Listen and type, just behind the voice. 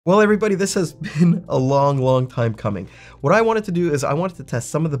Well, everybody, this has been a long time coming. What I wanted to do is I wanted to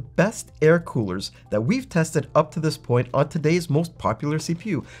test some of the best air coolers that we've tested up to this point on today's most popular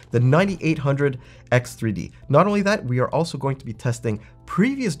CPU, the 9800 X3D. Not only that, we are also going to be testing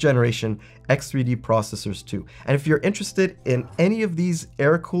previous generation X3D processors too. And if you're interested in any of these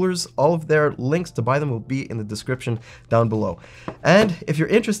air coolers, all of their links to buy them will be in the description down below. And if you're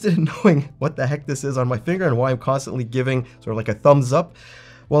interested in knowing what the heck this is on my finger and why I'm constantly giving sort of like a thumbs up,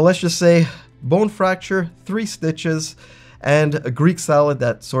 well, let's just say bone fracture, 3 stitches, and a Greek salad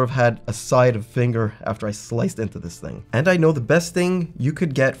that sort of had a side of finger after I sliced into this thing. And I know the best thing you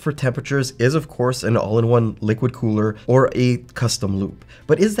could get for temperatures is, of course, an all-in-one liquid cooler or a custom loop.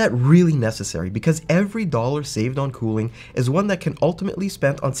 But is that really necessary? Because every dollar saved on cooling is one that can ultimately be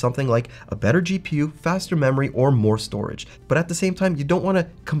spent on something like a better GPU, faster memory, or more storage. But at the same time, you don't want to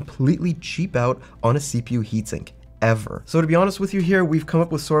completely cheap out on a CPU heatsink. Ever. So to be honest with you here, we've come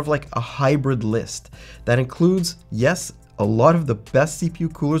up with sort of like a hybrid list that includes, yes, a lot of the best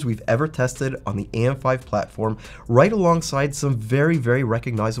CPU coolers we've ever tested on the AM5 platform, right alongside some very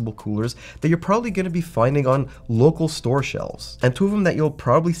recognizable coolers that you're probably going to be finding on local store shelves. And 2 of them that you'll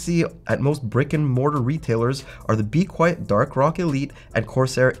probably see at most brick and mortar retailers are the Be Quiet Dark Rock Elite and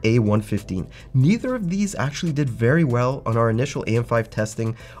Corsair A115. Neither of these actually did very well on our initial AM5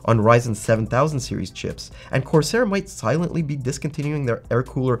 testing on Ryzen 7000 series chips, and Corsair might silently be discontinuing their air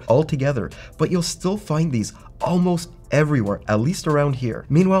cooler altogether, but you'll still find these almost everywhere, at least around here.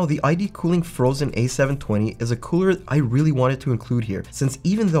 Meanwhile, the ID Cooling Frozen A720 is a cooler I really wanted to include here, since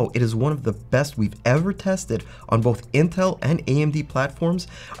even though it is one of the best we've ever tested on both Intel and AMD platforms,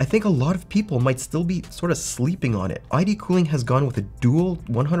 I think a lot of people might still be sort of sleeping on it. ID Cooling has gone with a dual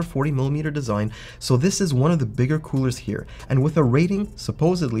 140mm design, so this is one of the bigger coolers here, and with a rating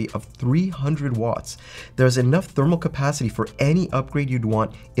supposedly of 300 watts, there's enough thermal capacity for any upgrade you'd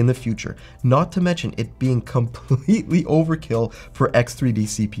want in the future, not to mention it being completely overkill for X3D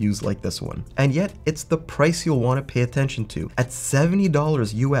CPUs like this one. And yet, it's the price you'll want to pay attention to. At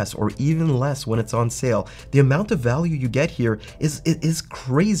 $70 US or even less when it's on sale, the amount of value you get here is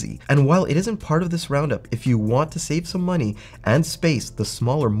crazy. And while it isn't part of this roundup, if you want to save some money and space, the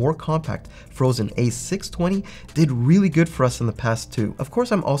smaller, more compact Frozen A620 did really good for us in the past too. Of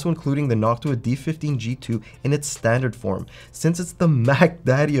course, I'm also including the Noctua D15G2 in its standard form, since it's the Mac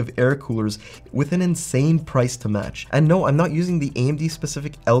Daddy of air coolers with an insane price to match. And no, I'm not using the AMD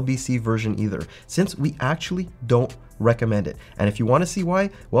specific LBC version either, since we actually don't recommend it. And if you want to see why,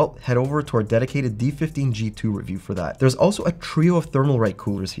 well, head over to our dedicated D15G2 review for that. There's also a trio of Thermalright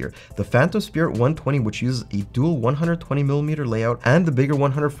coolers here. The Phantom Spirit 120, which uses a dual 120mm layout, and the bigger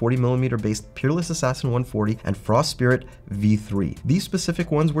 140mm based Peerless Assassin 140 and Frost Spirit V3. These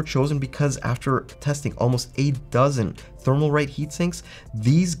specific ones were chosen because after testing almost a dozen Thermalright heatsinks,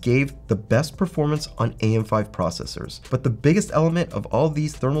 these gave the best performance on AM5 processors. But the biggest element of all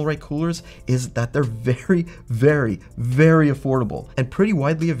these Thermalright coolers is that they're very affordable and pretty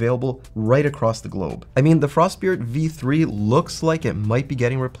widely available right across the globe. I mean, the Frost Spirit V3 looks like it might be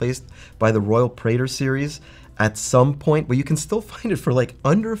getting replaced by the Royal Praetor series at some point, but you can still find it for like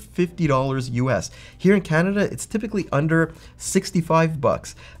under $50 US. Here in Canada, it's typically under 65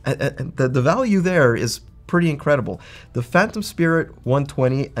 bucks. And the value there is pretty incredible. The Phantom Spirit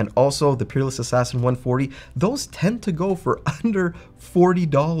 120 and also the Peerless Assassin 140, those tend to go for under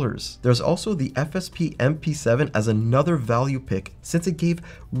 $40. There's also the FSP MP7 as another value pick, since it gave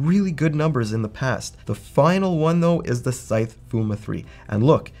really good numbers in the past. The final one though is the Scythe Fuma 3. And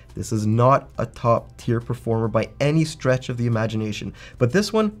look, this is not a top tier performer by any stretch of the imagination, but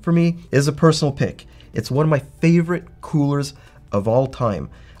this one for me is a personal pick. It's one of my favorite coolers of all time.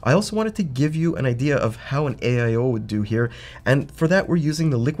 I also wanted to give you an idea of how an AIO would do here, and for that we're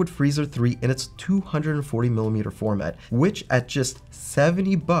using the Liquid Freezer 3 in its 240mm format, which at just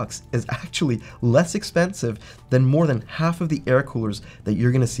 70 bucks is actually less expensive than more than half of the air coolers that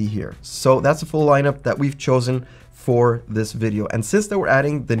you're gonna see here. So that's a full lineup that we've chosen for this video, and since that we're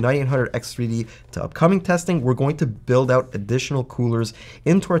adding the 9800 X3D to upcoming testing, we're going to build out additional coolers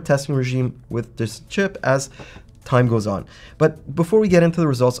into our testing regime with this chip as time goes on. But before we get into the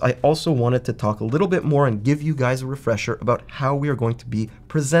results, I also wanted to talk a little bit more and give you guys a refresher about how we are going to be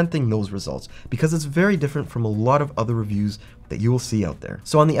presenting those results, because it's very different from a lot of other reviews that you will see out there.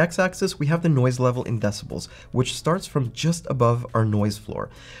 So on the x-axis, we have the noise level in decibels, which starts from just above our noise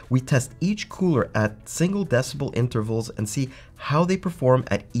floor. We test each cooler at single decibel intervals and see how they perform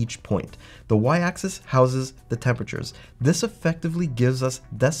at each point. The y-axis houses the temperatures. This effectively gives us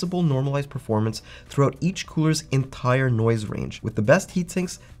decibel normalized performance throughout each cooler's entire noise range, with the best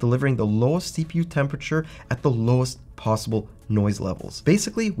heatsinks delivering the lowest CPU temperature at the lowest possible noise levels.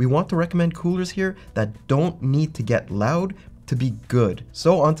 Basically, we want to recommend coolers here that don't need to get loud to be good.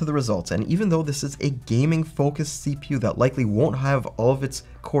 So on to the results, and even though this is a gaming focused CPU that likely won't have all of its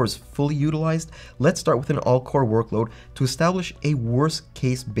cores fully utilized, let's start with an all-core workload to establish a worst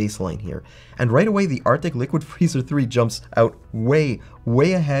case baseline here. And right away, the Arctic Liquid Freezer 3 jumps out way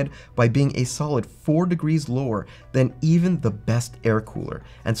ahead by being a solid 4 degrees lower than even the best air cooler.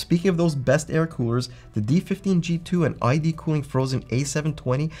 And speaking of those best air coolers, the D15G2 and ID Cooling Frozen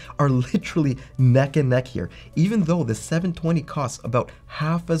A720 are literally neck and neck here, even though the 720 costs about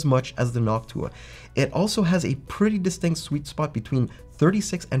half as much as the Noctua. It also has a pretty distinct sweet spot between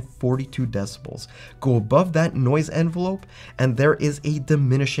 36 and 42 decibels. Go above that noise envelope and there is a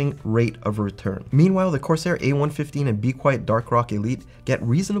diminishing rate of return. Meanwhile, the Corsair A115 and Be Quiet Dark Rock Elite get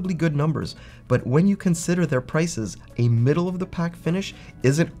reasonably good numbers, but when you consider their prices, a middle of the pack finish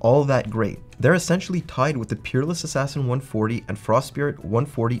isn't all that great. They're essentially tied with the Peerless Assassin 140 and Frost Spirit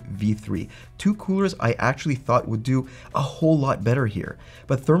 140 V3, two coolers I actually thought would do a whole lot better here.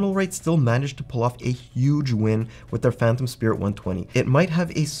 But Thermalright still managed to pull off a huge win with their Phantom Spirit 120. It might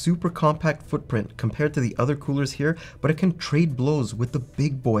have a super compact footprint compared to the other coolers here, but it can trade blows with the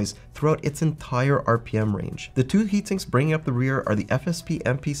big boys throughout its entire RPM range. The two heatsinks bringing up the rear are the FSP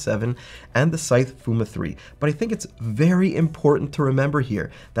MP7 and the Scythe Fuma 3, but I think it's very important to remember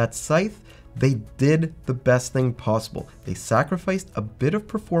here that Scythe, they did the best thing possible. They sacrificed a bit of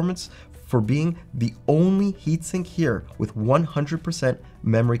performance for being the only heatsink here with 100%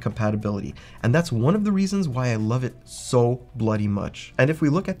 memory compatibility. And that's one of the reasons why I love it so bloody much. And if we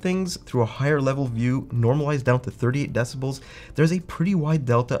look at things through a higher level view, normalized down to 38 decibels, there's a pretty wide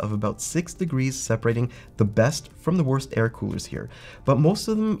delta of about 6 degrees separating the best from the worst air coolers here. But most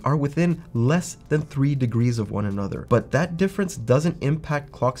of them are within less than 3 degrees of one another. But that difference doesn't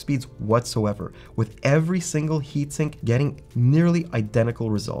impact clock speeds whatsoever, with every single heatsink getting nearly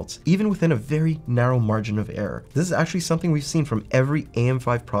identical results, even within a very narrow margin of error. This is actually something we've seen from every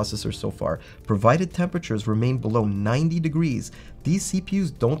AM5 processor so far. Provided temperatures remain below 90 degrees, these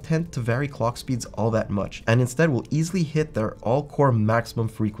CPUs don't tend to vary clock speeds all that much, and instead will easily hit their all-core maximum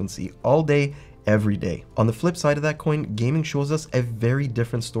frequency all day, every day. On the flip side of that coin, gaming shows us a very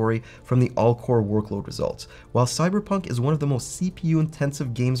different story from the all-core workload results. While Cyberpunk is one of the most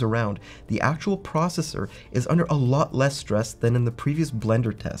CPU-intensive games around, the actual processor is under a lot less stress than in the previous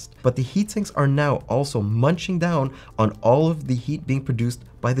Blender test. But the heatsinks are now also munching down on all of the heat being produced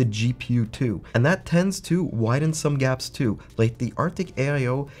by the GPU too, and that tends to widen some gaps too, like the Arctic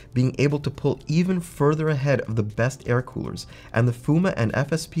AIO being able to pull even further ahead of the best air coolers, and the Fuma and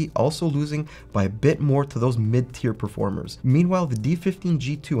FSP also losing by a bit more to those mid-tier performers. Meanwhile, the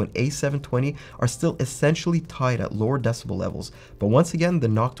D15G2 and A720 are still essentially tied at lower decibel levels, but once again the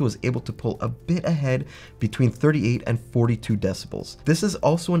Noctua is able to pull a bit ahead between 38 and 42 decibels. This is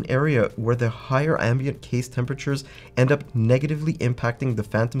also an area where the higher ambient case temperatures end up negatively impacting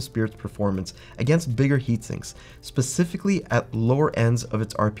the Phantom Spirit's performance against bigger heatsinks, specifically at lower ends of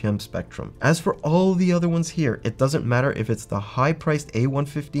its RPM spectrum. As for all the other ones here, it doesn't matter if it's the high-priced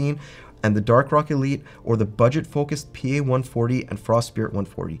A115 and the Dark Rock Elite or the budget-focused PA140 and Frost Spirit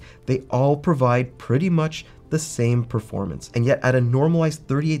 140. They all provide pretty much the same performance, and yet at a normalized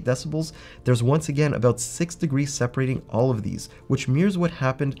 38 decibels, there's once again about 6 degrees separating all of these, which mirrors what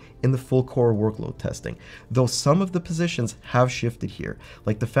happened in the full core workload testing, though some of the positions have shifted here,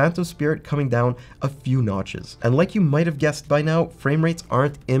 like the Phantom Spirit coming down a few notches. And like you might have guessed by now, frame rates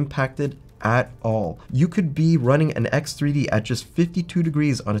aren't impacted at all. You could be running an X3D at just 52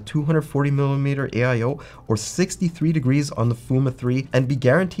 degrees on a 240mm AIO or 63 degrees on the Fuma 3 and be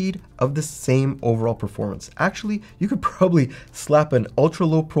guaranteed of the same overall performance. Actually, you could probably slap an ultra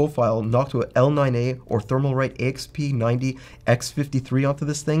low profile Noctua L9A or Thermalright AXP90 X53 onto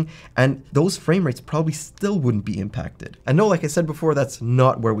this thing, and those frame rates probably still wouldn't be impacted. I know, like I said before, that's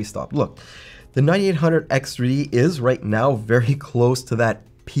not where we stop. Look, the 9800 X3D is right now very close to that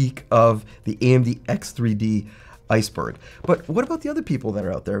peak of the AMD X3D iceberg. But what about the other people that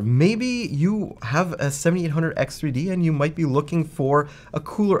are out there? Maybe you have a 7800 X3D and you might be looking for a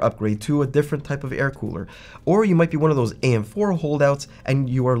cooler upgrade to a different type of air cooler. Or you might be one of those AM4 holdouts and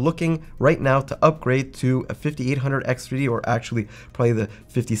you are looking right now to upgrade to a 5800 X3D, or actually probably the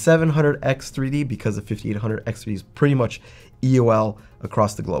 5700 X3D, because the 5800 X3D is pretty much EOL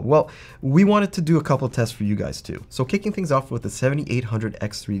across the globe. Well, we wanted to do a couple of tests for you guys too. So kicking things off with the 7800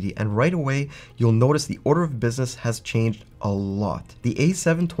 X3D, and right away, you'll notice the order of business has changed a lot. The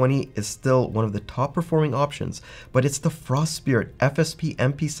A720 is still one of the top performing options, but it's the Frost Spirit, FSP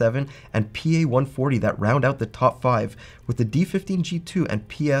MP7, and PA140 that round out the top 5, with the D15G2 and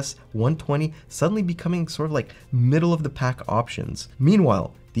PS120 suddenly becoming sort of like middle of the pack options.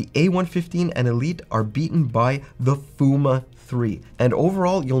 Meanwhile, the A115 and Elite are beaten by the Fuma 3. And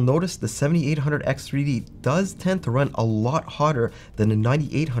overall, you'll notice the 7800 X3D does tend to run a lot hotter than the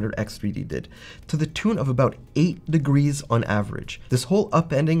 9800 X3D did, to the tune of about 8 degrees on average. This whole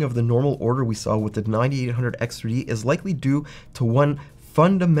upending of the normal order we saw with the 9800 X3D is likely due to one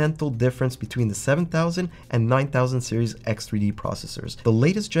fundamental difference between the 7000 and 9000 series X3D processors. The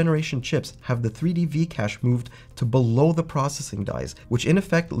latest generation chips have the 3D V cache moved to below the processing dies, which in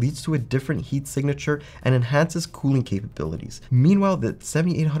effect leads to a different heat signature and enhances cooling capabilities. Meanwhile, the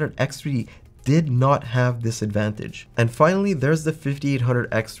 7800 X3D did not have this advantage. And finally, there's the 5800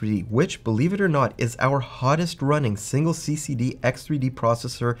 X3D, which, believe it or not, is our hottest running single CCD X3D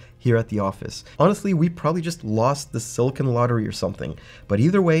processor here at the office. Honestly, we probably just lost the silicon lottery or something, but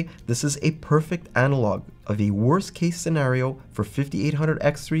either way, this is a perfect analog of a worst case scenario for 5800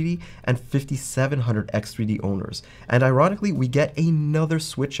 X3D and 5700 X3D owners. And ironically, we get another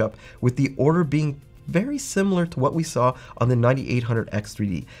switch up, with the order being very similar to what we saw on the 9800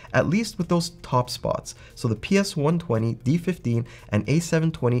 X3D, at least with those top spots. So the PS120, D15, and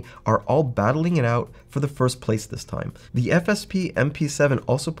A720 are all battling it out for the first place this time. The FSP MP7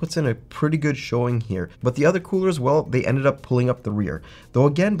 also puts in a pretty good showing here, but the other coolers, well, they ended up pulling up the rear, though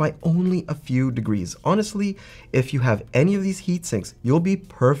again by only a few degrees. Honestly, if you have any of these heat sinks, you'll be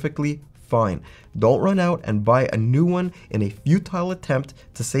perfectly fine. Don't run out and buy a new one in a futile attempt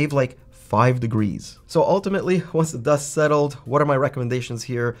to save like 5 degrees. So ultimately, once the dust settled, what are my recommendations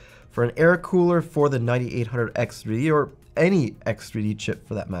here for an air cooler for the 9800 X3D, or any X3D chip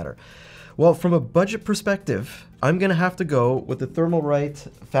for that matter? Well, from a budget perspective, I'm gonna have to go with the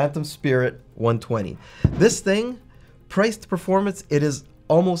Thermalright Phantom Spirit 120. This thing, price to performance, it is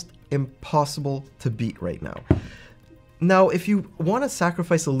almost impossible to beat right now. Now, if you want to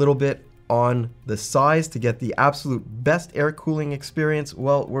sacrifice a little bit on the size to get the absolute best air cooling experience,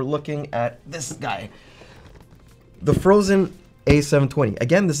 well, we're looking at this guy, the Frozen A720.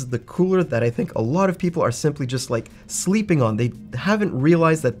 Again, this is the cooler that I think a lot of people are simply just like sleeping on. They haven't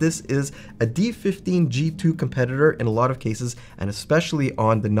realized that this is a D15G2 competitor in a lot of cases, and especially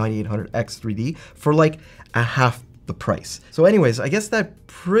on the 9800 X3D for like a half the price. So anyways, I guess that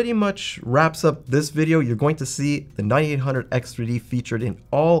pretty much wraps up this video. You're going to see the 9800 X3D featured in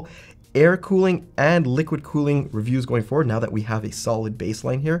all air cooling and liquid cooling reviews going forward, now that we have a solid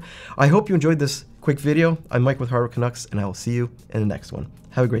baseline here. I hope you enjoyed this quick video. I'm Mike with Hardware Canucks, and I will see you in the next one.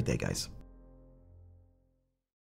 Have a great day, guys.